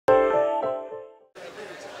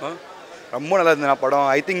ரொம்ப நல்லா இருந்தது படம்.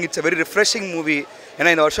 I think it's a very refreshing movie.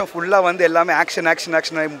 ஏன்னா இந்த வருஷம் ஃபுல்லாக வந்து எல்லாமே ஆக்ஷன்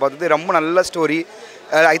பார்த்தது ரொம்ப நல்ல ஸ்டோரி.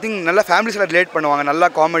 ஐ திங்க் நல்லா ஃபேமிலிஸில் ரிலேட் பண்ணுவாங்க. நல்லா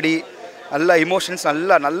காமெடி, நல்ல இமோஷன்ஸ்,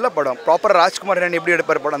 நல்ல படம். ப்ராப்பராக ராஜ்குமார் ஹிரானி எப்படி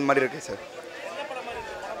எடுப்பார் படம் அந்த மாதிரி இருக்குது சார்.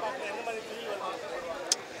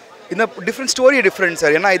 இந்த டிஃப்ரெண்ட் ஸ்டோரி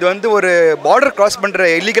சார். ஏன்னா இது வந்து ஒரு பார்டர் கிராஸ் பண்ணுற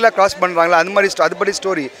இல்லீகலாக கிராஸ் பண்ணுறாங்களா அது மாதிரி அதுபடி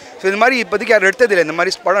ஸ்டோரி. ஸோ இது மாதிரி இப்போதைக்கு யாரும் எடுத்ததில்லை, இந்த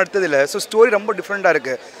மாதிரி படம் எடுத்ததில்லை. ஸோ ஸ்டோரி ரொம்ப டிஃப்ரெண்ட்டாக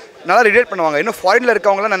இருக்குது. நல்லா ரிலேட் பண்ணுவாங்க. இன்னும் ஃபாரினில்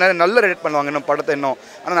இருக்கவங்களாம் நல்லா ரிலேட் பண்ணுவாங்க இன்னும் படத்தை இன்னும்.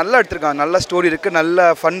 ஆனால் நல்லா எடுத்திருக்காங்க. நல்ல ஸ்டோரி இருக்குது,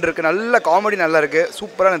 நல்ல ஃபன் இருக்குது, நல்ல காமெடி நல்லா இருக்குது.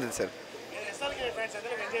 சூப்பராக இருந்தது சார்.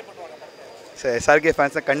 சார் எஸ்ஆர்கே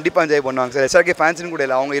ஃபேன்ஸ் தான் கண்டிப்பாக என்ஜாய் பண்ணுவாங்க சார். எஸ்ஆர்கே ஃபேன்ஸ்னு கூட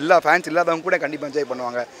இல்லை, அவங்க எல்லா ஃபேன்ஸ் இல்லாதவங்க கூட கண்டிப்பாக என்ஜாய்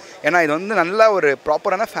பண்ணுவாங்க. ஏன்னா இது வந்து நல்ல ஒரு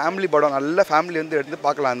ப்ராப்பரான ஃபேமிலி படம். நல்ல ஃபேமிலி வந்து எடுத்து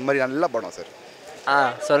பார்க்கலாம். அந்த மாதிரி நல்ல படம் சார்.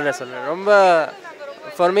 சொல்கிறேன் ரொம்ப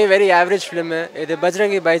for me very average film. இது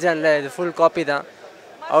பஜ்ரங்கி பைஜானில் இது ஃபுல் காப்பி தான்.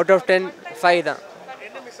 அவுட் ஆஃப் 10 5 தான்.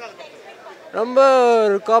 ரொம்ப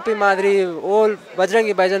ஒரு காப்பி மாதிரி. ஓல்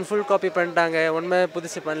பஜ்ரங்கி பைஜான் ஃபுல் காப்பி பண்ணிட்டாங்க. ஒன்றுமே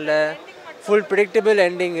புதுசு பண்ணல. ஃபுல் ப்ரிடிக்டபிள்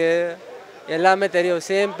எண்டிங்கு, எல்லாமே தெரியும்.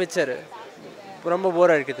 Same picture. ரொம்ப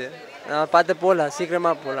போராக இருக்குது. நான் பார்த்து போகலாம்,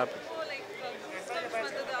 சீக்கிரமாக போகலாம்.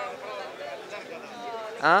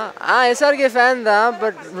 எஸ்ஆர்கே ஃபேன் தான்.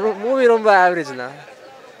 பட் மூவி ரொம்ப ஆவரேஜ் தான்.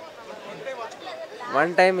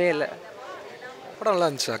 ஒன் டைமே இல்லை. படம் நல்லா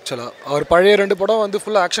இருந்துச்சு ஆக்சுவலாக. அவர் பழைய 2 படம் வந்து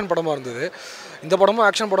ஃபுல்லாக ஆக்ஷன் படமாக இருந்தது. இந்த படமும்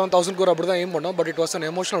ஆக்ஷன் படம் 1000 crore அப்படி தான் எய்ம் பண்ணோம். But it was an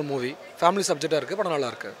emotional movie. Family சப்ஜெக்டாக இருக்குது. படம் நல்லா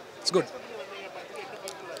இருக்குது. It's good.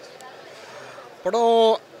 படம்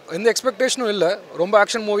எந்த எக்ஸ்பெக்டேஷனும் இல்லை. ரொம்ப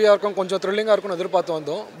ஆக்ஷன் மூவியாக இருக்கும், கொஞ்சம் த்ரில்லிங்காக இருக்கும்னு எதிர்பார்த்து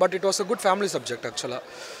வந்தோம். But it was a good family subject ஆக்சுவலாக.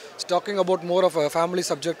 It's talking about more of a family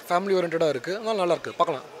subject. Family ஓரியன்டாக இருக்குது. அதனால் நல்லாயிருக்கு.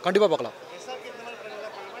 பார்க்கலாம், கண்டிப்பாக பார்க்கலாம்.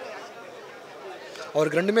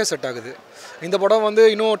 அவருக்கு 2மே செட் ஆகுது. இந்த படம் வந்து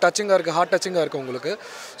இன்னும் டச்சிங்காக இருக்குது, ஹார்ட் டச்சிங்காக இருக்குது உங்களுக்கு.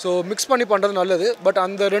 ஸோ மிக்ஸ் பண்ணி பண்ணுறது நல்லது. பட்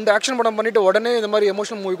அந்த 2 ஆக்ஷன் படம் பண்ணிவிட்டு உடனே இந்த மாதிரி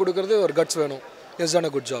எமோஷனல் மூவி கொடுக்குறது ஒரு கட்ஸ் வேணும். Is done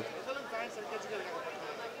a good job.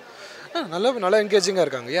 நல்லா என்கேஜிங்காக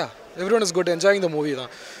இருக்காங்க. Every one is good enjoying the movie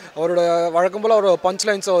தான். அவரோட வழக்கம் போல் அவரோட பஞ்ச்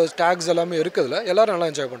லைன்ஸ், டேக்ஸ் எல்லாமே இருக்குதுல. எல்லோரும் நல்லா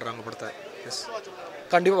என்ஜாய் பண்ணுறாங்க படத்தை. எஸ்,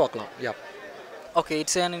 கண்டிப்பாக பார்க்கலாம். Okay,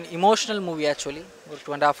 it's an emotional movie actually. ஒரு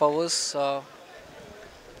 2.5 hours.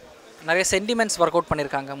 நிறைய சென்டிமெண்ட்ஸ் ஒர்க் அவுட்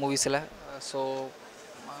பண்ணியிருக்காங்க மூவிஸில். ஸோ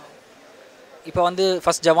இப்போ வந்து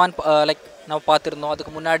ஃபஸ்ட் ஜவான் லைக் நம்ம பார்த்துருந்தோம்.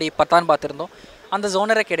 அதுக்கு முன்னாடி பத்தான் பார்த்துருந்தோம். அந்த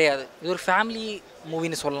ஜோனரே கிடையாது. இது ஒரு ஃபேமிலி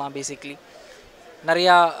மூவின்னு சொல்லலாம் பேசிக்லி.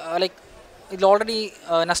 நிறையா லைக் இதில் ஆல்ரெடி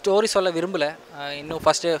நான் ஸ்டோரி சொல்ல விரும்பலை. இன்னும்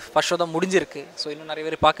ஃபஸ்ட் ஷோ தான் முடிஞ்சிருக்கு. ஸோ இன்னும் நிறைய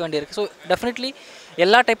பேர் பார்க்க வேண்டியிருக்கு. ஸோ டெஃபினெட்லி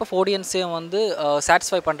எல்லா டைப் ஆஃப் ஆடியன்ஸையும் வந்து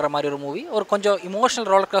சாட்டிஸ்ஃபை பண்ணுற மாதிரி ஒரு மூவி. ஒரு கொஞ்சம் இமோஷனல்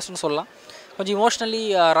ரோலர் கோஸ்டர்னு சொல்லலாம். கொஞ்சம் இமோஷ்னலி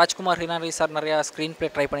ராஜ்குமார் ஹிரானி சார் நிறையா ஸ்க்ரீன் ப்ளே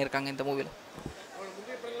ட்ரை பண்ணியிருக்காங்க இந்த மூவியில்.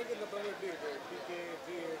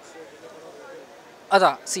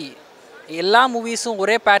 அதான் எல்லா மூவிஸும்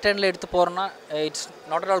ஒரே பேட்டர்னில் எடுத்து போகிறோன்னா it's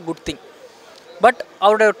not at all good thing. But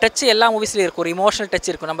அவரோட டச் எல்லா மூவிஸ்லேயும் இருக்கும். ஒரு இமோஷனல் டச்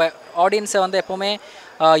இருக்கும். நம்ம ஆடியன்ஸை வந்து எப்போவுமே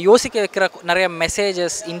யோசிக்க வைக்கிற நிறைய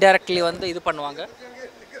மெசேஜஸ் இன்டெரக்ட்லி வந்து இது பண்ணுவாங்க.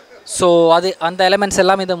 ஸோ அந்த எலமெண்ட்ஸ்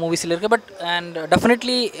எல்லாமே இந்த மூவிஸில் இருக்குது. பட் அண்ட்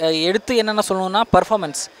டெஃபினெட்லி எடுத்து என்னென்ன சொல்லணுன்னா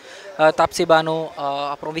பர்ஃபார்மன்ஸ், தாப்சி பானு,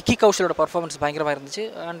 அப்புறம் விக்கி கௌஷலோட பர்ஃபார்மன்ஸ் பயங்கரமாக இருந்துச்சு.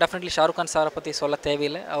 அண்ட் டெஃபினெட்லி ஷாருக் கான் சாரை பற்றி சொல்ல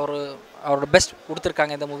தேவையில்லை. அவரோட பெஸ்ட்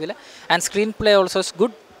கொடுத்துருக்காங்க இந்த மூவியில். And screen play also is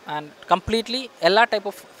good. And completely எல்லா டைப்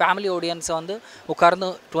ஆஃப் ஃபேமிலி ஆடியன்ஸை வந்து உட்கார்ந்து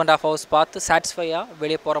 2.5 hours பார்த்து சாட்டிஸ்ஃபையாக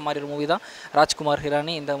வெளியே போகிற மாதிரி ஒரு மூவி தான் ராஜ்குமார்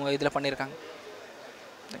ஹிரானி இந்த இதில் பண்ணியிருக்காங்க.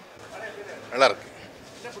 நல்லாயிருக்கு.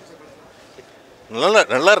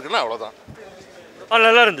 நல்லா இருக்குன்னா அவ்வளோதான்.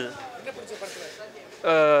 நல்லா இருந்தது.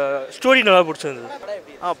 ஸ்டோரி நல்லா பிடிச்சிருந்தது.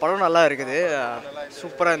 படம் நல்லா இருக்குது.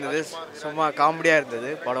 சூப்பராக இருந்தது. சும்மா காமெடியாக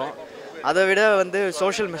இருந்தது படம். அதை விட வந்து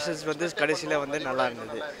சோஷியல் மெசேஜ் வந்து கடைசியில் வந்து நல்லா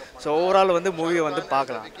இருந்தது. ஸோ ஓவரால் வந்து மூவியை வந்து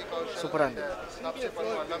பார்க்கலாம். சூப்பராக இருந்தது.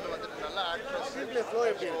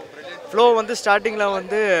 ஃப்ளோ வந்து ஸ்டார்டிங்கில்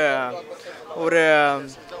வந்து ஒரு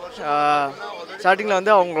ஸ்டார்டிங்கில்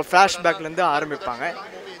வந்து அவங்க ஃப்ளாஷ்பேக்லேருந்து ஆரம்பிப்பாங்க.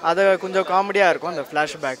 அது கொஞ்சம் காமெடியாக இருக்கும் அந்த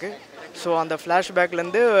ஃப்ளாஷ்பேக்கு. ஸோ அந்த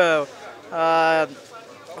ஃப்ளாஷ்பேக்லேருந்து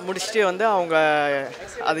முடிச்சுட்டு வந்து அவங்க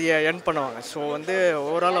அதை எண்ட் பண்ணுவாங்க. ஸோ வந்து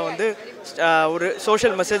ஓவராலாக வந்து ஒரு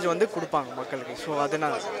சோஷியல் மெசேஜ் வந்து கொடுப்பாங்க மக்களுக்கு. ஸோ அது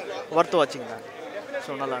நான் ஒர்த் வாட்சிங் தான்.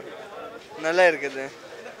 ஸோ நல்லா இருக்குது.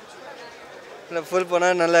 இல்லை ஃபுல்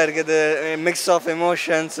படம் நல்லா இருக்குது. Mix of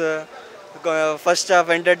emotions. First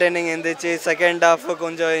half entertaining இருந்துச்சு, செகண்ட் ஹாஃப்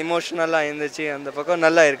கொஞ்சம் எமோஷ்னலாக இருந்துச்சு. அந்த பக்கம்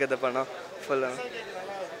நல்லா இருக்குது படம் ஃபுல்லாக.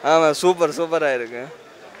 ஆமாம், சூப்பராக இருக்குது.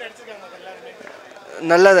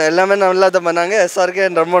 நல்லது, எல்லாமே நல்லா தான் பண்ணாங்க. எஸ்ஆர்கே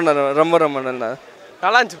ரொம்ப நல்லா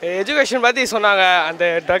இருந்துச்சு. எஜுகேஷன் பற்றி சொன்னாங்க. அந்த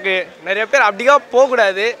ட்ரக்கு நிறைய பேர் அப்படியா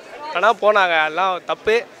போகக்கூடாது, ஆனால் போனாங்க. எல்லாம்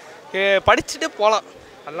தப்பு. படிச்சுட்டு போகலாம்,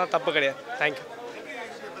 அதெல்லாம் தப்பு கிடையாது. தேங்க்யூ.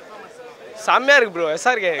 செம்மையாக இருக்குது ப்ரோ.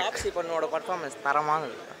 SRK பண்ணோட performance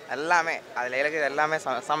தரமானது. எல்லாமே அதில் இருக்குது எல்லாமே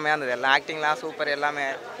செம்மையாக இருந்தது. எல்லாம் ஆக்டிங்லாம் சூப்பர். எல்லாமே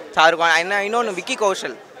ஷாருக் கான் இன்னொன்று விக்கி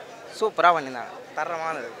கௌஷல் சூப்பராக பண்ணியிருந்தாங்க.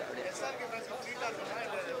 தரமாக இருந்தது.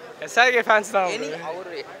 எஸ்ஆர்கே ஃபேன்ஸ் தான் அவர்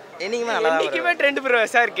என்னைக்குமே நல்லா என்றைக்குமே ட்ரெண்ட் ப்ரோ.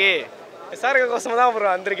 எஸ்ஆர்கே கோசமாக தான் ப்ரோ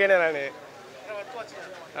வந்திருக்கேனே நான்.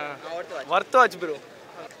 வர்த் watch bro.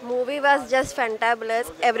 Movie was just fantabulous.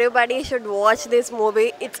 Everybody should watch this movie.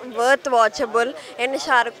 It's worth watchable. And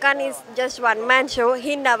Shah Rukh Khan is just one man show.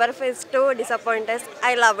 He never fails to disappoint us.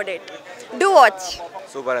 I loved it. Do watch.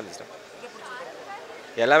 சூப்பராக இருந்துச்சு.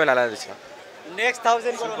 எல்லாமே நல்லா இருந்துச்சு. Next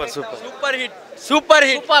 1000 super hit. Super.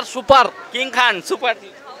 King Khan super.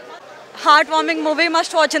 Heartwarming movie,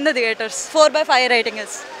 must watch in the theaters. 4/5 rating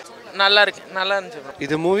is. நல்லா இருந்துச்சு.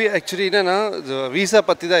 இது movie actually என்னன்னா visa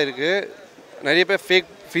பற்றி தான் இருக்குது. நிறைய பேர் ஃபேக்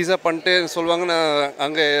வீசா பண்ணிட்டு சொல்லுவாங்க, நான்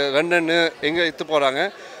அங்கே லண்டன்னு எங்கே எடுத்து போகிறாங்க.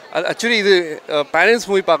 அது ஆக்சுவலி இது பேரண்ட்ஸ்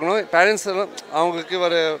மூவி பார்க்கணும். பேரண்ட்ஸ் எல்லாம் அவங்களுக்கு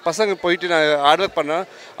வர பசங்க போயிட்டு நான் ஹார்ட் ஒர்க் பண்ணால்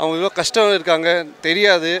அவங்க இவ்வளோ கஷ்டம் இருக்காங்க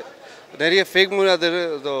தெரியாது. நிறைய ஃபேக் மூவி அது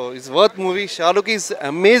it's worth movie. Shahrukh is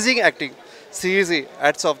amazing acting. Seriously,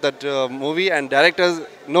 hats off that movie and directors,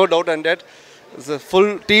 no doubt on that. The full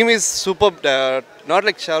team is superb. Not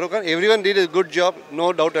like Shah Rukh Khan, everyone did a good job, no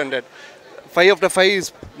doubt on that. 5/5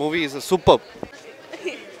 movie is superb.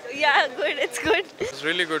 Yeah, good. It's good. It's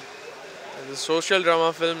really good. It's a social drama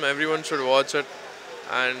film. Everyone should watch it.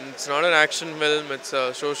 And it's not an action film. It's a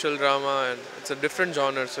social drama, and it's a different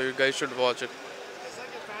genre. So you guys should watch it.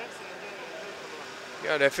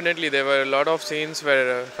 Yeah, definitely. There were a lot of scenes where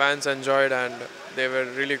fans enjoyed, and they were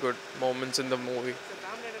really good moments in the movie.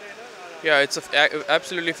 Yeah, it's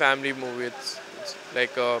absolutely family movie. It's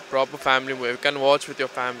like a proper family movie. You can watch with your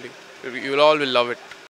family. You all will love it.